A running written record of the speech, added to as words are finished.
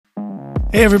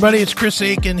Hey everybody, it's Chris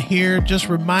Aiken here, just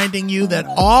reminding you that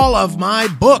all of my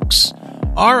books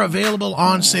are available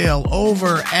on sale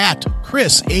over at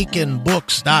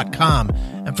chrisaikenbooks.com.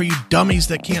 And for you dummies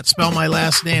that can't spell my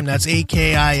last name, that's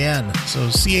A-K-I-N. So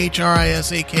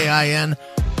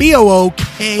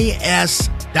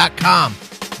CHRISAKINBOOKS.com.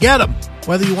 Get them.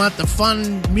 Whether you want the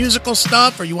fun musical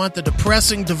stuff or you want the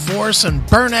depressing divorce and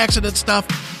burn accident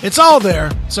stuff, it's all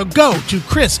there. So go to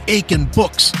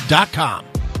chrisaikenbooks.com.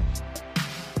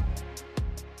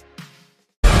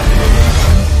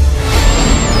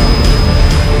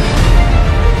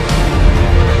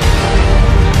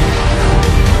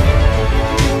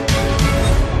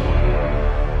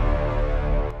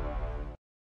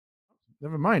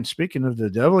 Never mind. Speaking of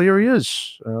the devil, here he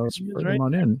is. Let's bring him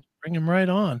on in. Bring him right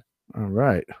on. All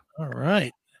right. All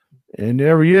right. And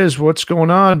there he is. What's going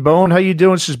on, Bone? How you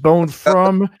doing? This is Bone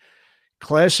from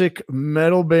classic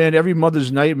metal band Every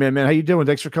Mother's Nightmare, man. How you doing?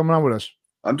 Thanks for coming on with us.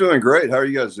 I'm doing great. How are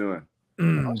you guys doing?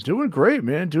 Doing great,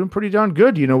 man. Doing pretty darn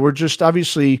good. You know, we're just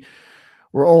obviously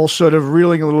we're all sort of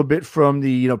reeling a little bit from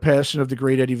the passing of the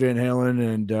great Eddie Van Halen,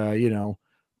 and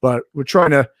but we're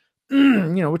trying to.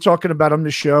 We're talking about him on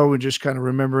the show and just kind of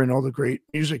remembering all the great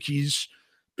music he's,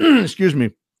 excuse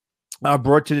me,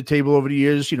 brought to the table over the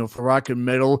years, for rock and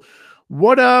metal.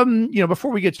 What,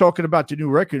 before we get talking about the new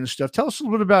record and stuff, tell us a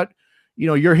little bit about,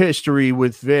 your history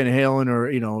with Van Halen or,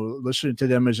 listening to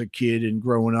them as a kid and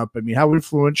growing up. I mean, how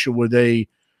influential were they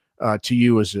to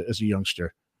you as a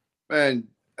youngster? Man,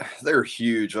 they're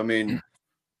huge. I mean,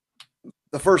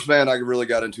 the first band I really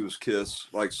got into was Kiss,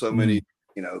 like so many,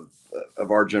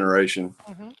 of our generation.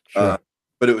 Sure.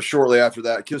 But it was shortly after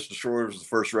that. Kiss the Shore was the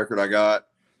first record I got.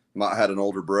 I had an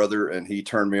older brother, and he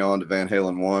turned me on to Van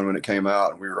Halen 1 when it came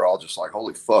out, and we were all just like,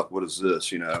 holy fuck, what is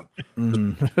this,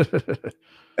 And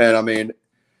I mean,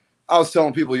 I was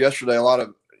telling people yesterday, a lot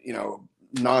of,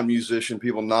 non-musician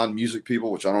people, non-music people,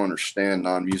 which I don't understand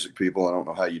non-music people. I don't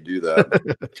know how you do that,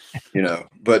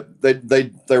 but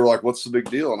they were like, what's the big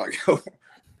deal? And I go,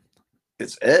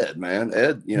 it's Ed, man.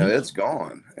 Ed, Ed's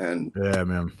gone. And yeah,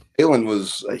 man. Halen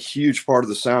was a huge part of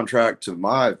the soundtrack to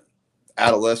my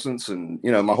adolescence and,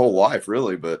 my whole life,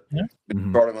 really. But it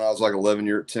started when I was like 11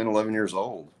 years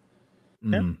old.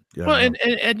 Yeah. Well, and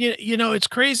it's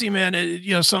crazy, man.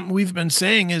 Something we've been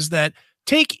saying is that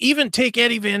take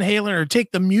Eddie Van Halen or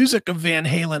take the music of Van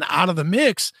Halen out of the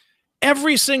mix.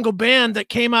 Every single band that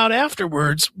came out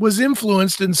afterwards was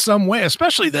influenced in some way,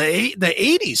 especially the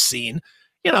 80s scene,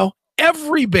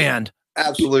 every band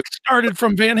absolutely started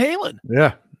from Van Halen.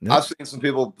 Yeah. I've seen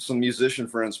some musician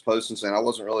friends posting saying I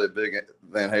wasn't really a big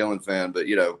Van Halen fan, but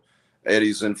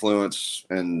Eddie's influence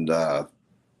and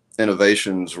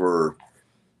innovations were,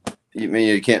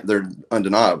 they're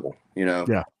undeniable,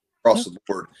 across the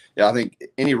board. Yeah. I think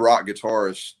any rock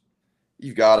guitarist,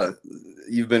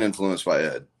 you've been influenced by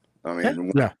Ed. I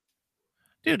mean, yeah.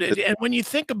 Dude. And when you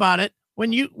think about it,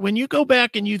 when you go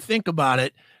back and you think about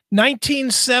it,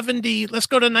 1970, let's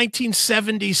go to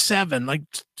 1977, like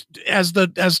as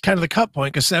kind of the cut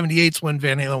point, because 78's when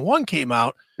Van Halen 1 came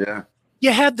out. Yeah.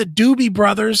 You had the Doobie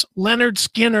Brothers, Leonard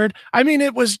Skinner. I mean,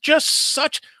 it was just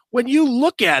when you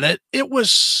look at it, it was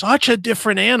such a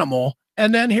different animal.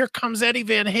 And then here comes Eddie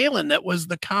Van Halen. That was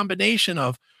the combination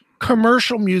of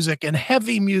commercial music and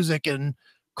heavy music and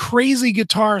crazy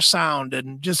guitar sound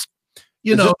and just,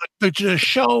 the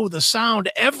show, the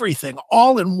sound, everything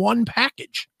all in one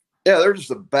package. Yeah, they're just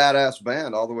a badass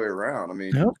band all the way around. I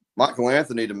mean, Michael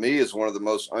Anthony to me is one of the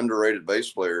most underrated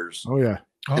bass players. Oh yeah.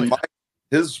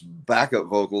 His backup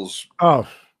vocals. Oh,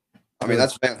 I mean,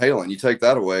 that's Van Halen. You take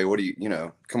that away, what do you,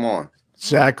 come on.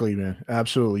 Exactly, man.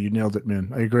 Absolutely. You nailed it,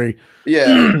 man. I agree.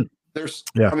 Yeah.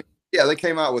 I mean, they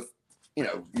came out with,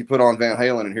 you put on Van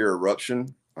Halen and hear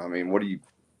Eruption. I mean,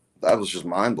 that was just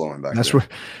mind blowing back then. What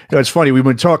it's funny. We've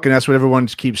been talking. That's what everyone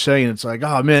keeps saying. It's like,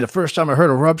 oh man, the first time I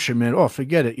heard Eruption, man, oh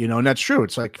forget it, and that's true.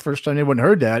 It's like first time anyone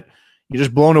heard that, you're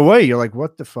just blown away. You're like,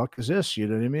 what the fuck is this? You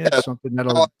know what I mean? It's something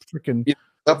that'll freaking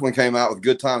definitely came out with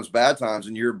Good Times, Bad Times,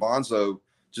 and you're Bonzo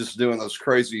just doing those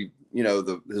crazy.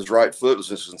 His right foot was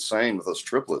just insane with those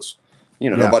triplets.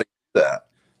 Nobody did that,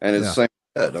 and it's the same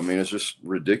head. I mean, it's just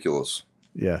ridiculous.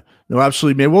 Yeah, no,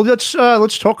 absolutely, man. Well,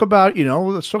 let's talk about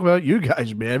you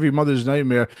guys, man. Every Mother's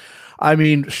Nightmare. I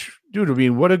mean, dude. I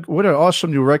mean, what an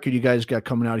awesome new record you guys got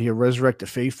coming out here. Resurrect the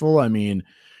Faithful. I mean,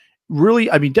 really,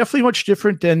 definitely much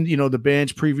different than the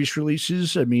band's previous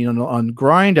releases. I mean, on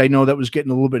Grind, I know that was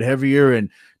getting a little bit heavier, and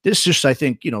this just I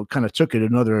think kind of took it to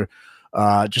another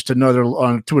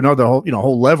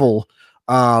whole level.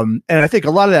 And I think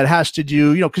a lot of that has to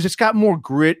do, because it's got more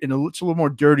grit and it's a little more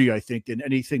dirty, I think, than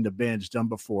anything the band's done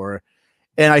before.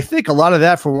 And I think a lot of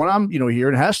that, for what I'm,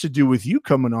 hearing, has to do with you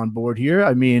coming on board here.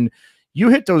 I mean, you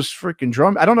hit those freaking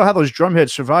drum. I don't know how those drum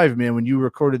heads survived, man, when you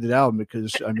recorded the album,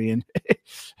 because I mean,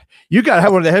 you got to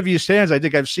have one of the heaviest hands I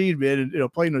think I've seen, man.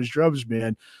 And, playing those drums,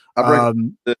 man.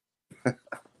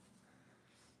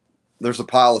 There's a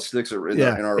pile of sticks in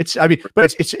our.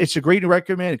 But it's a great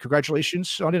record, man. And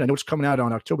congratulations on it. I know it's coming out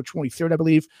on October 23rd, I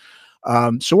believe.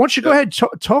 So why don't you go ahead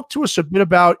and talk to us a bit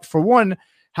about, for one,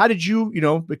 how did you,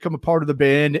 become a part of the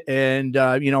band, and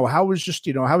how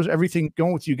was everything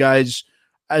going with you guys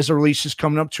as the release is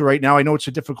coming up to right now? I know it's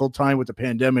a difficult time with the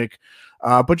pandemic,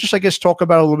 but just, I guess, talk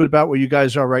about a little bit about where you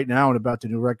guys are right now and about the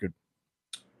new record.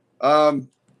 Well,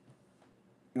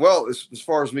 as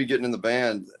far as me getting in the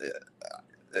band,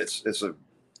 it's a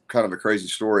kind of a crazy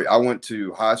story. I went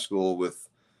to high school with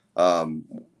a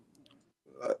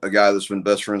guy that's been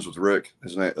best friends with Rick.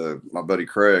 His name, my buddy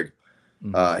Craig.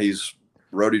 Mm-hmm. He's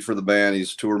roadied for the band.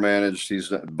 He's tour managed.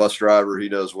 He's a bus driver. He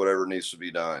does whatever needs to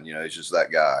be done. He's just that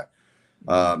guy.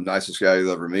 Nicest guy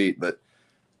you'll ever meet. But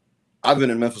I've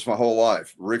been in Memphis my whole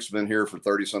life. Rick's been here for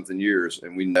 30 something years,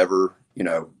 and we never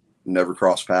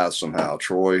crossed paths somehow.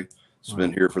 Troy has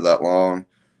been here for that long.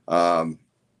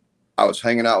 I was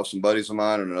hanging out with some buddies of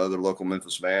mine and another local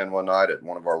Memphis band one night at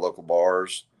one of our local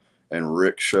bars, and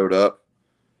Rick showed up,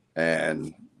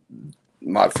 and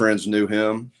my friends knew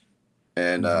him,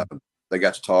 and they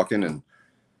got to talking, and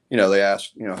they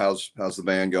asked, how's the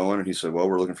band going, and he said, well,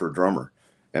 we're looking for a drummer.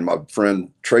 And my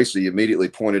friend Tracy immediately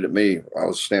pointed at me. I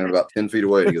was standing about 10 feet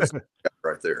away. He goes,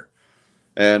 right there.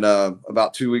 And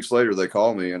about 2 weeks later, they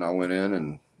called me, and I went in,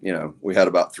 and we had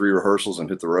about 3 rehearsals and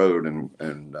hit the road,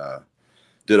 and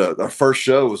did our first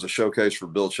show was a showcase for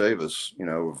Bill Chavis,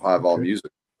 of High Vol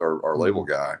Music, our label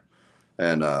guy.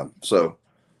 And so,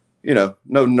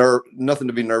 nothing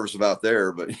to be nervous about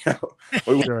there, but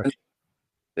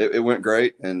it went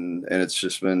great, and it's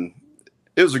just it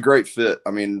was a great fit.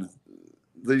 I mean,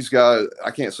 these guys, I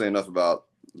can't say enough about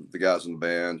the guys in the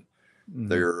band.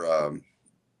 They're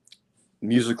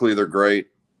musically, they're great.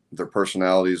 Their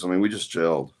personalities, I mean, we just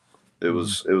gelled. It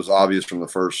was obvious from the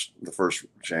first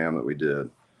jam that we did.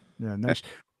 Yeah, nice.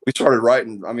 And we started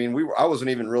writing. I mean, I wasn't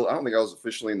even real. I don't think I was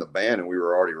officially in the band, and we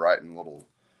were already writing little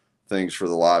things for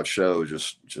the live show,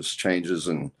 just changes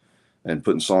and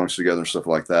putting songs together and stuff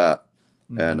like that.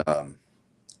 And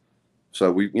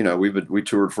so we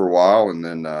toured for a while, and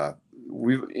then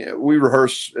we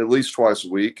rehearse at least twice a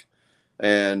week.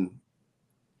 And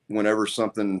whenever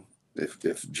something,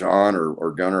 if John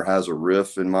or Gunnar has a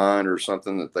riff in mind or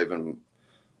something that they've been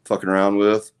fucking around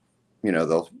with,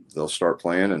 they'll start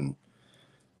playing, and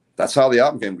that's how the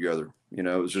album came together. It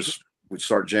was just, we'd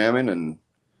start jamming,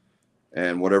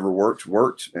 and whatever worked.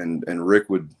 And Rick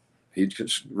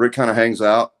Rick kind of hangs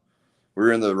out.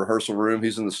 We're in the rehearsal room.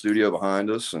 He's in the studio behind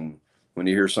us. And when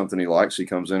he hears something he likes, he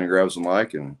comes in and grabs the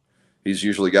mic, and he's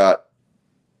usually got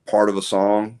part of a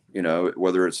song,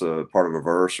 whether it's a part of a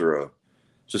verse or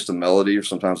just a melody, or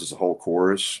sometimes it's a whole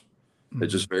chorus. It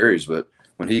just varies. But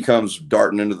when he comes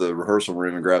darting into the rehearsal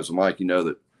room and grabs the mic,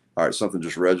 that, all right, something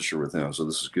just registered with him. So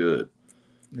this is good.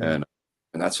 Yeah.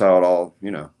 And that's how it all,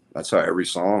 that's how every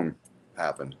song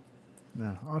happened.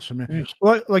 Yeah, awesome, man. Yes.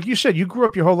 Well, like you said, you grew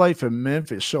up your whole life in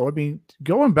Memphis. So, I mean,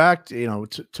 going back,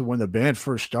 to when the band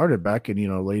first started back in,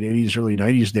 late 80s, early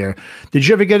 90s there, did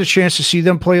you ever get a chance to see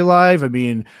them play live? I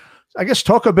mean, I guess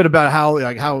talk a bit about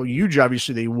how huge,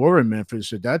 obviously, they were in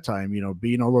Memphis at that time,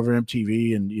 being all over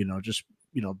MTV and, just,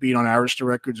 being on Arista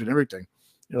Records and everything.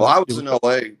 Well, I was in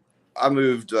LA. I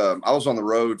moved, I was on the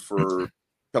road for a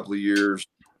couple of years,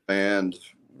 and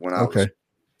when I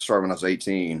started when I was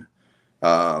 18.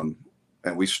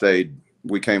 And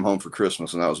we came home for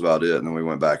Christmas, and that was about it. And then we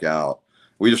went back out.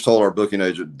 We just told our booking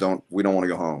agent, we don't want to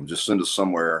go home. Just send us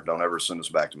somewhere. Don't ever send us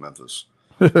back to Memphis.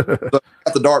 So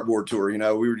at the dartboard tour,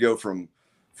 we would go from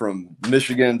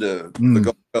Michigan to the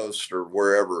Gulf Coast or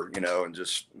wherever, and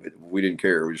just, we didn't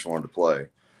care. We just wanted to play.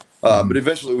 But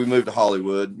eventually we moved to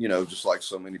Hollywood, just like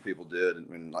so many people did.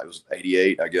 And it was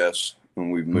 88, I guess, when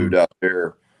we moved out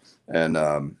there.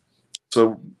 And,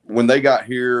 so when they got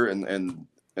here and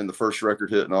the first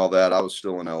record hit and all that, I was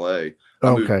still in LA.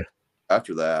 I moved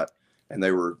after that, and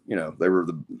they were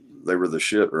the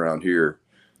shit around here.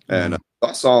 And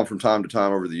I saw them from time to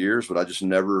time over the years, but I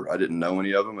didn't know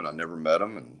any of them, and I never met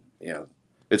them. And,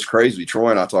 it's crazy.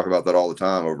 Troy and I talk about that all the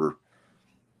time over,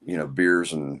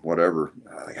 beers and whatever.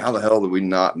 Like, how the hell did we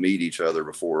not meet each other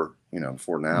before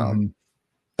now?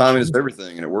 Timing is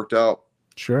everything, and it worked out.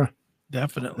 Sure.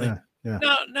 Definitely. Yeah. Yeah.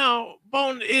 Now,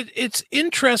 Bone, it's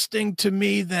interesting to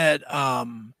me that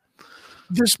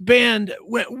this band,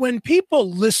 when people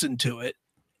listen to it,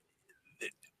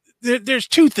 there's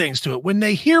two things to it. When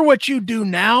they hear what you do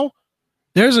now,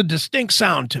 there's a distinct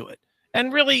sound to it.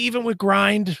 And really, even with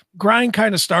grind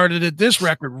kind of started it. This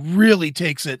record really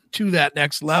takes it to that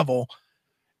next level.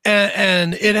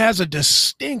 And it has a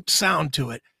distinct sound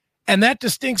to it. And that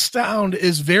distinct sound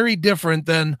is very different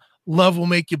than Love Will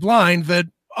Make You Blind that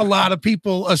a lot of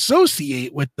people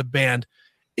associate with the band.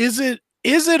 Is it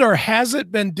or has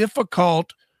it been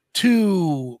difficult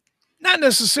to not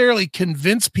necessarily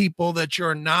convince people that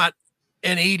you're not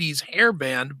an 80s hair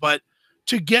band, but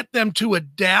to get them to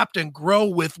adapt and grow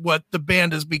with what the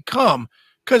band has become?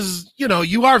 Because,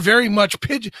 you are very much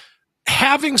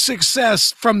having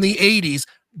success from the 80s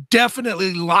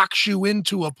definitely locks you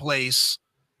into a place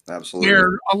absolutely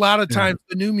where a lot of times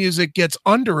the new music gets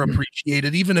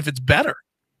underappreciated, even if it's better.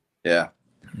 Yeah,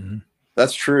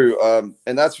 that's true.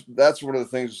 And that's one of the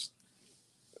things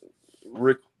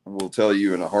Rick will tell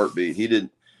you in a heartbeat.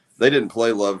 They didn't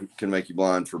play Love Can Make You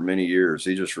Blind for many years.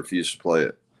 He just refused to play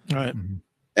it. Right.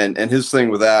 And his thing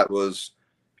with that was,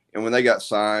 and when they got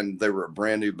signed, they were a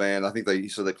brand new band. I think he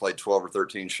said they played 12 or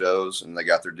 13 shows and they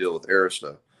got their deal with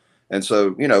Arista. And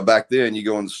so, back then you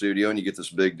go in the studio and you get this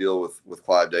big deal with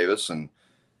Clive Davis, and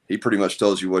he pretty much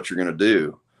tells you what you're going to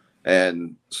do.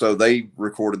 And so they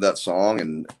recorded that song,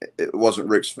 and it wasn't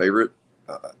Rick's favorite.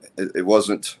 It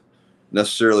wasn't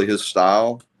necessarily his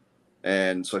style.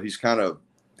 And so he's had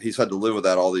to live with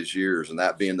that all these years, and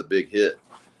that being the big hit.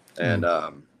 And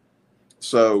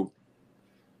so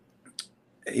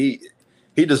he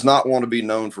does not want to be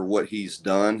known for what he's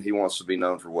done. He wants to be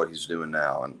known for what he's doing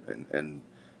now. And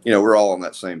we're all on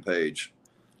that same page.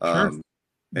 Sure.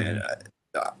 And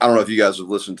I don't know if you guys have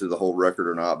listened to the whole record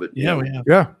or not, but we have.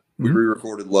 Yeah. We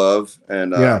re-recorded Love,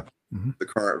 and the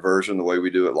current version, the way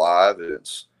we do it live,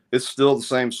 it's still the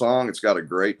same song. It's got a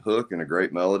great hook and a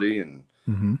great melody and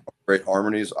great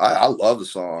harmonies. I love the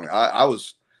song.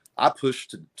 I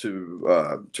pushed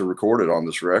to record it on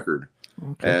this record,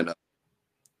 and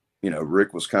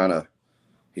Rick was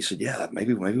he said, yeah,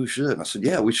 maybe we should. And I said,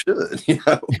 yeah, we should.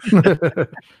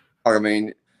 I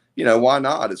mean, why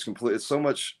not? It's complete. It's so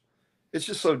much. It's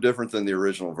just so different than the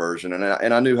original version,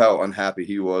 and I knew how unhappy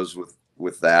he was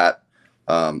with that.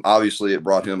 Obviously, it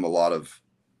brought him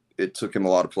it took him a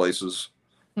lot of places,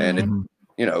 and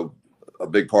a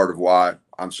big part of why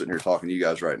I'm sitting here talking to you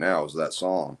guys right now is that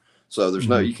song. So there's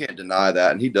you can't deny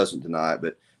that, and he doesn't deny it,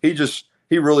 but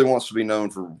he really wants to be known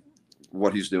for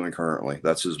what he's doing currently.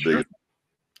 That's his big.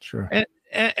 Sure.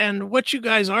 And what you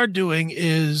guys are doing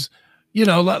is,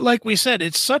 like we said,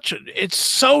 it's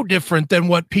so different than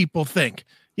what people think.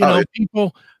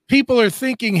 People are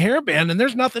thinking hairband, and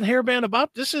there's nothing hairband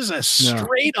about. This is a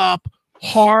straight up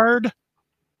hard,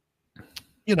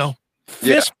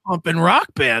 fist pumping rock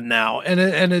band now.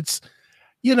 And it's,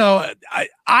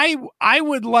 I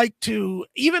would like to,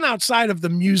 even outside of the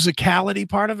musicality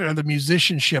part of it or the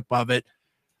musicianship of it,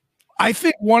 I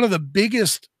think one of the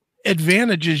biggest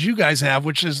advantages you guys have,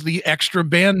 which is the extra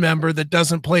band member that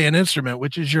doesn't play an instrument,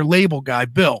 which is your label guy,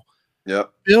 Bill. Yeah.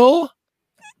 Bill,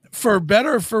 for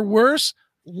better or for worse,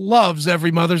 loves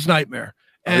Every Mother's Nightmare.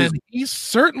 And he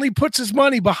certainly puts his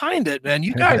money behind it, man.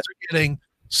 You guys are getting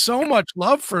so much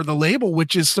love for the label,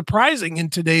 which is surprising in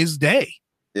today's day.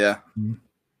 Yeah.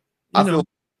 I feel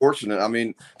fortunate. I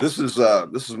mean, this is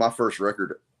my first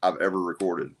record I've ever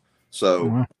recorded.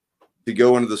 So to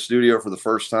go into the studio for the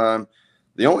first time,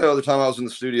 the only other time I was in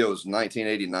the studio was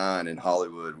 1989 in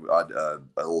Hollywood. I did a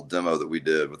little demo that we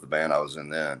did with the band I was in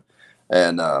then.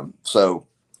 And so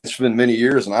it's been many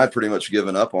years, and I'd pretty much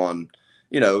given up on,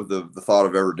 the thought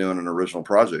of ever doing an original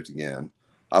project again.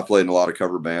 I played in a lot of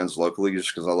cover bands locally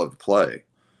just because I love to play.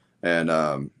 And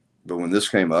but when this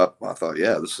came up, I thought,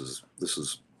 yeah, this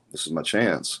is my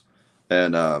chance.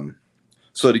 And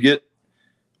so to get,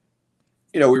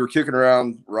 we were kicking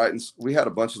around writing. We had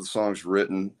a bunch of the songs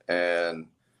written, and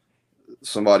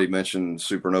somebody mentioned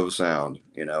Supernova Sound,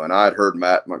 and I had heard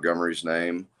Matt Montgomery's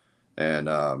name.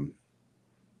 And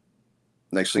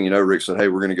next thing you know, Rick said, hey,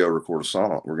 we're going to go record a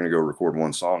song. We're going to go record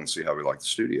one song and see how we like the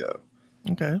studio.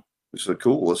 Okay. We said,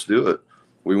 cool, let's do it.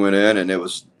 We went in, and it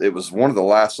was one of the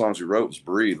last songs we wrote was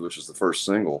Breathe, which is the first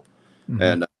single.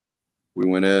 And we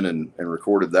went in and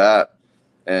recorded that.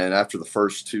 And after the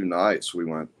first two nights, we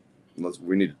went,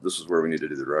 this is where we need to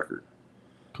do the record.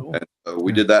 Cool. And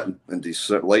we did that in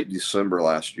late December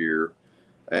last year,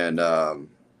 and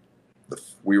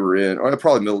we were in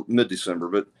probably mid-December.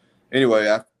 But anyway,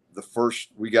 after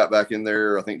we got back in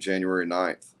there, I think January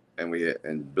 9th,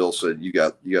 and Bill said, you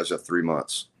guys have 3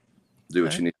 months, do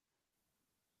what you need.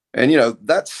 And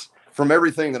that's, from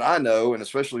everything that I know, and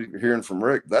especially hearing from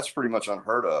Rick, that's pretty much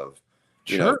unheard of,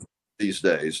 these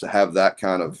days, to have that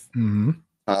kind of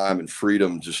time and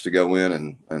freedom just to go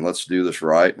in and let's do this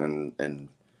right and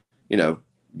you know,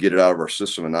 get it out of our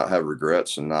system and not have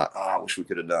regrets and not, I wish we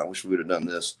could have done, wish we would have done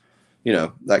this, you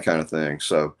know, that kind of thing.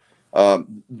 So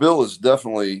Bill is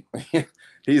definitely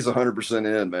he's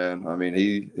 100% in, man. I mean,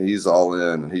 he's all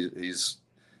in, and he's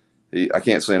I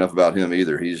can't say enough about him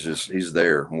either. He's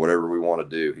there. Whatever we want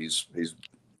to do, he's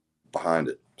behind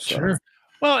it. So. Sure.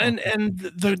 Well, and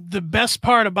the best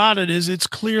part about it is it's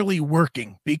clearly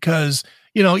working, because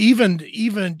you know,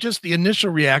 even just the initial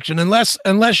reaction,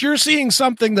 unless you're seeing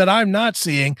something that I'm not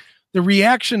seeing, the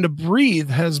reaction to Breathe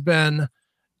has been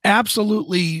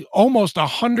absolutely almost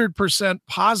 100%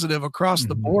 positive across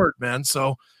the board, man.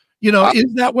 So, you know,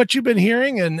 is that what you've been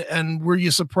hearing? And were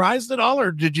you surprised at all,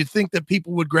 or did you think that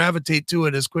people would gravitate to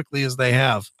it as quickly as they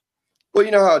have? Well,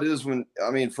 you know how it is when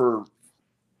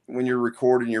you're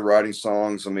recording, you're writing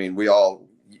songs. I mean,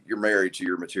 you're married to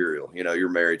your material, you know, you're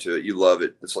married to it. You love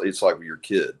it. It's like your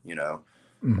kid, you know?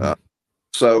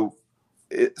 So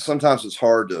sometimes it's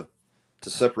hard to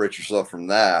separate yourself from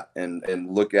that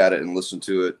and look at it and listen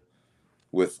to it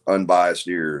with unbiased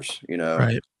ears, you know?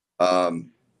 Right.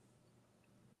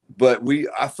 But we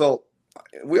all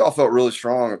felt really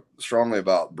strongly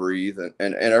about Breathe and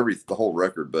the whole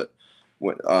record. But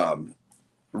when,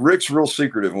 Rick's real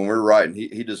secretive when we're writing.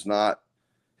 He does not,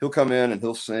 he'll come in and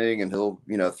he'll sing and he'll,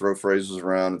 you know, throw phrases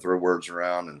around and throw words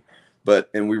around.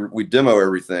 And we demo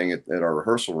everything at our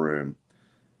rehearsal room.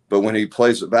 But when he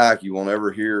plays it back, you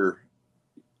never hear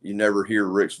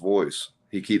Rick's voice.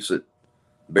 He keeps it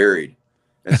buried.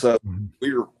 And so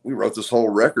we wrote this whole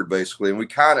record basically. And we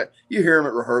you hear him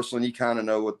at rehearsal and you kind of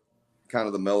know what kind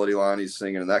of the melody line he's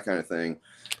singing and that kind of thing.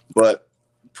 But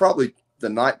probably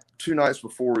two nights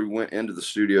before we went into the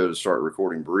studio to start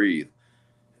recording Breathe,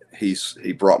 he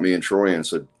brought me and Troy and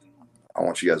said, I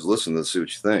want you guys to listen to this, see what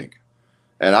you think.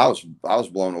 And I was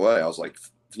blown away. I was like,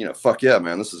 you know, fuck yeah,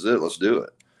 man, this is it. Let's do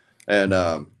it. And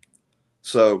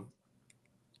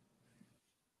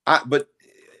but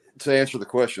to answer the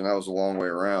question, that was a long way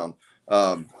around.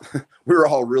 We were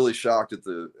all really shocked at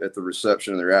the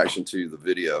reception and the reaction to the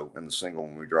video and the single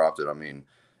when we dropped it. I mean,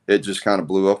 it just kind of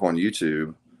blew up on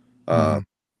YouTube.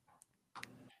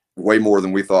 Way more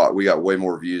than we thought. We got way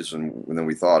more views than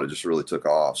we thought. It just really took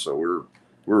off. So we're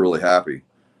really happy.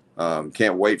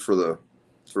 Can't wait for the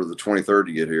 23rd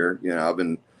to get here. You know,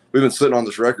 we've been sitting on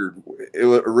this record.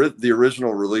 The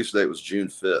original release date was June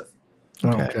 5th.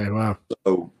 Okay. Wow.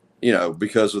 So, you know,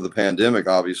 because of the pandemic,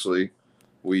 obviously,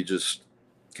 we just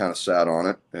kind of sat on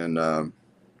it and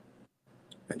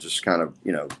just kind of,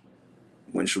 you know,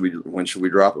 when should we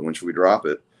drop it? When should we drop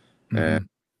it? And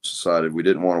decided we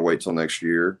didn't want to wait till next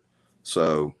year.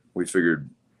 So we figured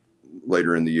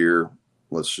later in the year,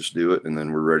 let's just do it. And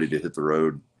then we're ready to hit the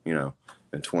road, you know,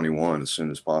 in 21 as soon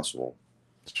as possible.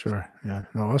 Sure. Yeah.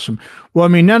 No, awesome. Well, I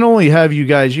mean, not only have you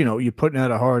guys, you know, you're putting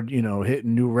out a hard, you know,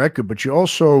 hitting new record, but you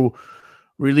also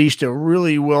released a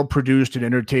really well-produced and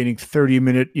entertaining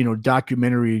 30-minute, you know,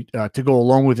 documentary to go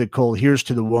along with it called Here's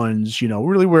to the Ones, you know,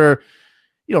 really where,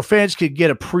 you know, fans could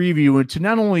get a preview into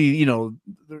not only, you know,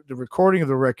 the recording of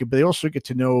the record, but they also get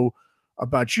to know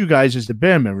about you guys as the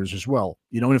band members as well.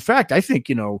 You know, in fact, I think,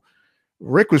 you know,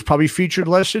 Rick was probably featured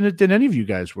less in it than any of you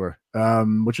guys were,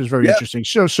 which was very interesting.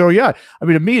 So yeah, I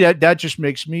mean, to me, that just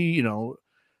makes me, you know,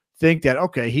 think that,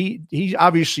 okay, he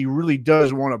obviously really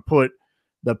does want to put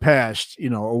the past, you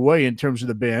know, away in terms of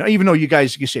the band, even though you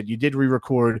guys, like you said, you did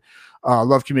re-record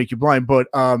Love Can Make You Blind. But,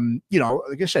 you know,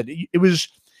 like I said,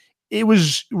 it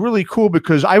was really cool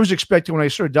because I was expecting when I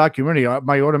saw a documentary,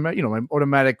 my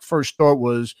automatic first thought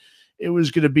was it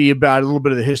was going to be about a little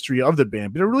bit of the history of the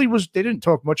band, but it really was. They didn't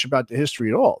talk much about the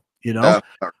history at all, you know?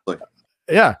 Not really.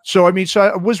 Yeah. So, I mean,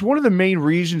 was one of the main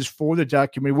reasons for the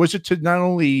documentary, was it to not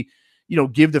only, you know,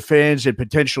 give the fans and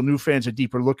potential new fans a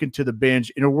deeper look into the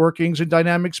band's inner workings and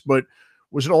dynamics, but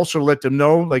was it also to let them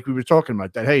know, like we were talking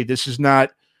about, that, hey, this is not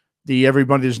the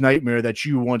Everybody's Nightmare that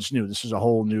you once knew. This is a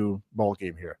whole new ball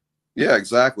game here. Yeah,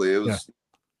 exactly. It was,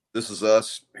 This is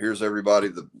us. Here's everybody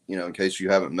you know, in case you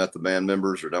haven't met the band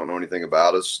members or don't know anything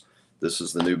about us, this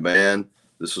is the new band.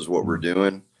 This is what we're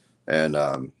doing. And,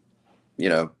 you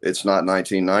know, it's not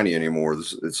 1990 anymore.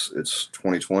 It's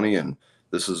 2020 and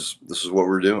this is what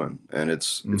we're doing. And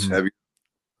it's heavy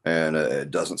and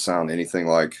it doesn't sound anything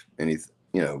like any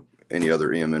other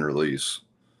EMN release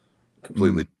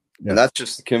completely. And that's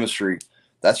just the chemistry.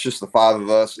 That's just the five of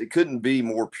us. It couldn't be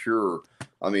more pure.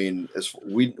 I mean,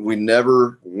 we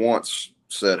never once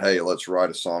said, hey, let's write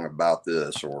a song about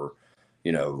this, or,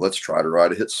 you know, let's try to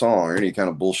write a hit song or any kind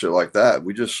of bullshit like that.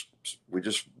 We just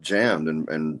jammed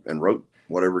and wrote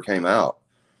whatever came out.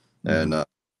 And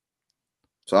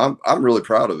So I'm really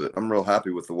proud of it. I'm real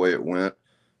happy with the way it went.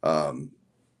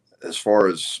 As far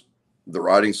as the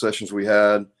writing sessions we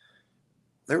had,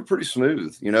 they were pretty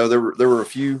smooth. You know, there were a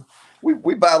few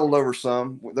we battled over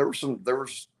some. There were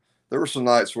some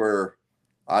nights where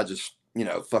I just, you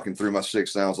know, fucking threw my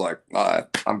sticks down. I was like, all right,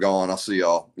 I'm gone. I'll see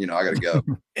y'all. You know, I gotta go.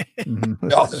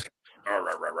 Y'all just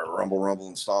rumble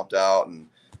and stomped out, and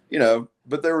you know,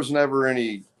 but there was never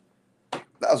any.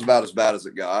 That was about as bad as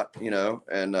it got, you know.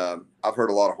 And I've heard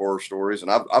a lot of horror stories,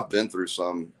 and I've been through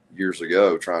some years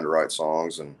ago trying to write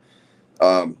songs, and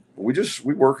we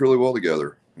work really well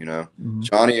together, you know.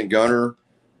 Johnny and Gunner,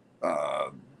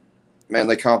 man,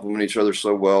 they complement each other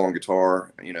so well on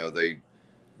guitar. You know, they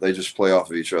just play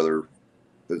off of each other.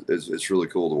 It's really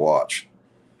cool to watch.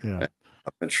 Yeah.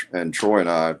 And Troy and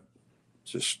I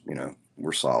just, you know,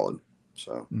 we're solid.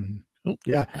 So.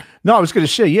 Yeah. No, I was going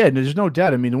to say, yeah, there's no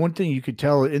doubt. I mean, the one thing you could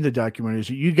tell in the documentary is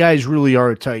that you guys really are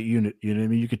a tight unit. You know what I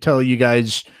mean? You could tell you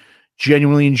guys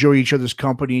genuinely enjoy each other's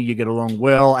company. You get along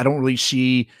well. I don't really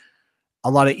see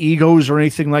a lot of egos or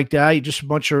anything like that. You're just a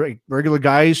bunch of regular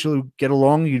guys who get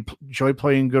along. You enjoy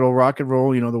playing good old rock and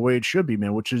roll, you know, the way it should be,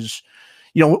 man, which is,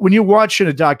 you know, when you're watching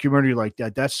a documentary like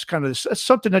that, that's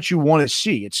something that you want to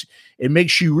see. It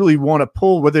makes you really want to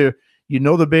pull, whether you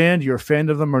know the band, you're a fan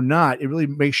of them or not, it really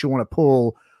makes you want to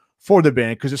pull for the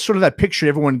band, because it's sort of that picture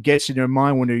everyone gets in their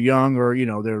mind when they're young, or, you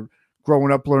know, they're growing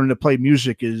up learning to play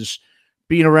music, is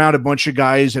being around a bunch of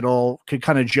guys that all can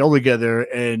kind of gel together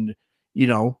and, you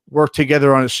know, work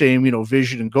together on the same, you know,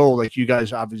 vision and goal, like you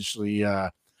guys obviously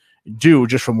do,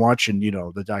 just from watching, you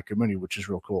know, the documentary, which is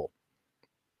real cool.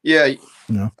 Yeah. You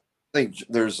know? I think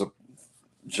there's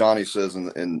Johnny says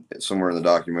in somewhere in the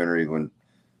documentary when,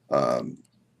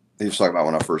 he was talking about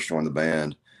when I first joined the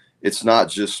band, it's not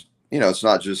just, you know, it's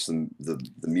not just the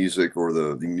music or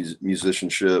the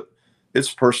musicianship,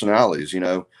 it's personalities, you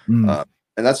know. And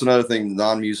that's another thing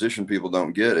non-musician people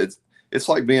don't get. It's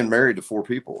like being married to 4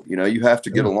 people, you know. You have to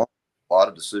get along, a lot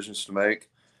of decisions to make.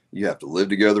 You have to live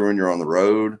together when you're on the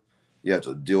road. You have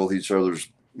to deal with each other's,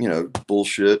 you know,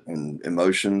 bullshit and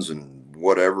emotions and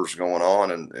whatever's going on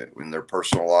in their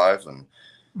personal life, and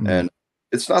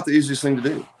it's not the easiest thing to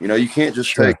do. You know, you can't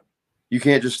just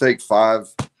take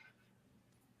 5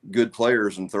 good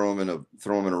players and throw them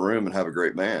in a room and have a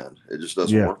great band. It just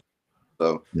doesn't work.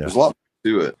 So there's a lot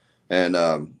to it, and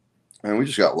we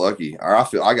just got lucky. Or I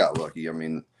feel I got lucky. I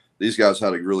mean, these guys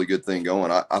had a really good thing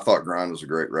going. I thought Grind was a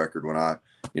great record when I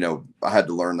had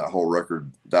to learn that whole record.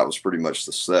 That was pretty much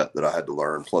the set that I had to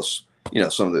learn. Plus, you know,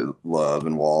 some of the Love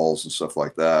and Walls and stuff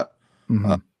like that.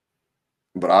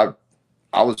 But I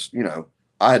was, you know,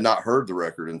 I had not heard the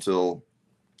record until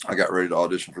I got ready to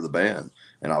audition for the band,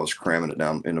 and I was cramming it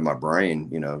down into my brain,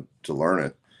 you know, to learn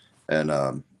it.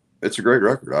 And it's a great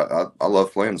record. I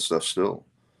love playing the stuff still.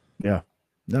 Yeah.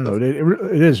 No, it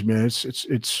is, man.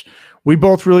 It's we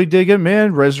both really dig it,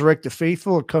 man. Resurrect the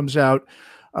Faithful. It comes out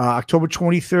October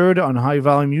 23rd on High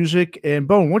Volume Music. And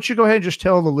Bone, why don't you go ahead and just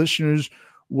tell the listeners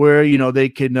where, you know, they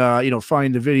can, you know,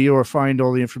 find the video or find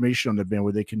all the information on the band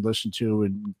where they can listen to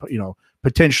and, you know,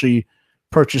 potentially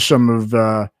purchase some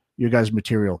of your guys'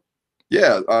 material.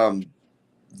 Yeah.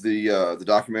 The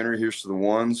documentary, Here's to the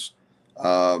Ones.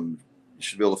 You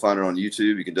should be able to find it on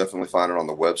YouTube. You can definitely find it on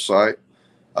the website.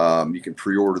 You can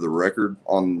pre-order the record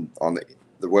on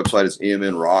the website is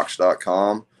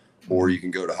emnrocks.com, or you can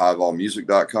go to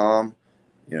highvolmusic.com.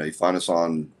 You know, you find us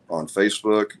on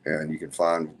Facebook, and you can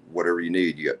find whatever you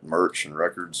need. You got merch and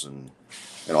records and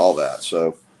all that.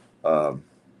 So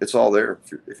it's all there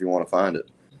if you want to find it.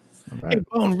 Right. Hey,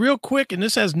 Bone, real quick, and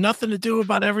this has nothing to do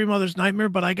about Every Mother's Nightmare,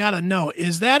 but I gotta know,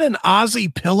 is that an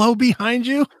Ozzy pillow behind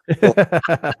you? Yeah,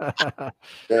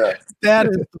 that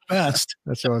is the best.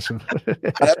 That's awesome.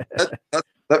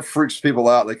 that freaks people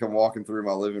out. They come walking through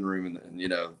my living room, and you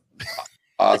know,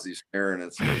 Ozzy's staring.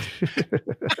 It's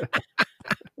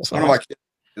one of my kids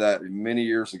did that many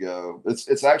years ago.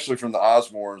 It's actually from the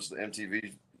Osbournes, the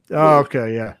MTV. Oh,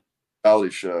 okay, yeah,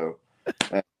 reality show.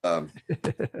 And, I've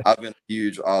been a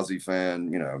huge Ozzy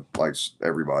fan, you know, like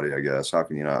everybody, I guess. How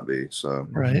can you not be? So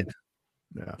right.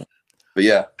 Yeah. But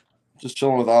yeah, just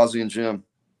chilling with Ozzy and Jim.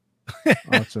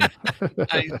 Awesome.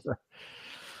 Nice.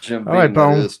 Jim. All right,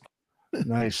 Bone.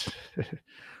 Nice.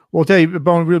 Well, Dave,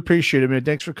 Bone, really appreciate it, man.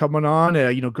 Thanks for coming on.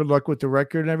 You know, good luck with the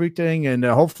record and everything, and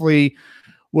hopefully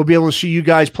we'll be able to see you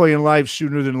guys playing live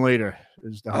sooner than later.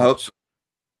 I hope so.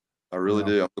 I really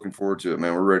do. I'm looking forward to it,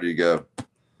 man. We're ready to go.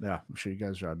 Yeah, I'm sure you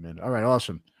guys are, man. All right,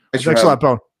 awesome. Thanks a lot,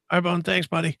 Bone. All right, Bone. Thanks,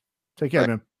 buddy. Take care,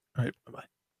 man. All right, bye-bye.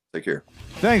 Take care.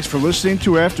 Thanks for listening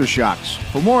to Aftershocks.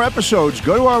 For more episodes,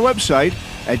 go to our website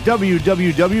at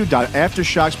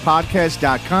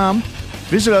www.aftershockspodcast.com.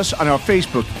 Visit us on our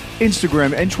Facebook,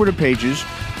 Instagram, and Twitter pages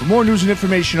for more news and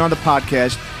information on the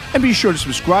podcast. And be sure to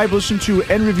subscribe, listen to,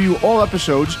 and review all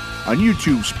episodes on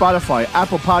YouTube, Spotify,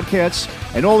 Apple Podcasts,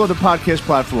 and all other podcast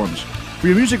platforms. For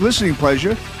your music listening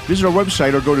pleasure, visit our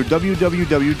website or go to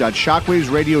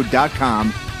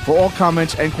www.shockwavesradio.com. For all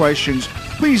comments and questions,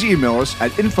 please email us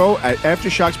at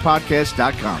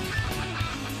info@aftershockspodcast.com.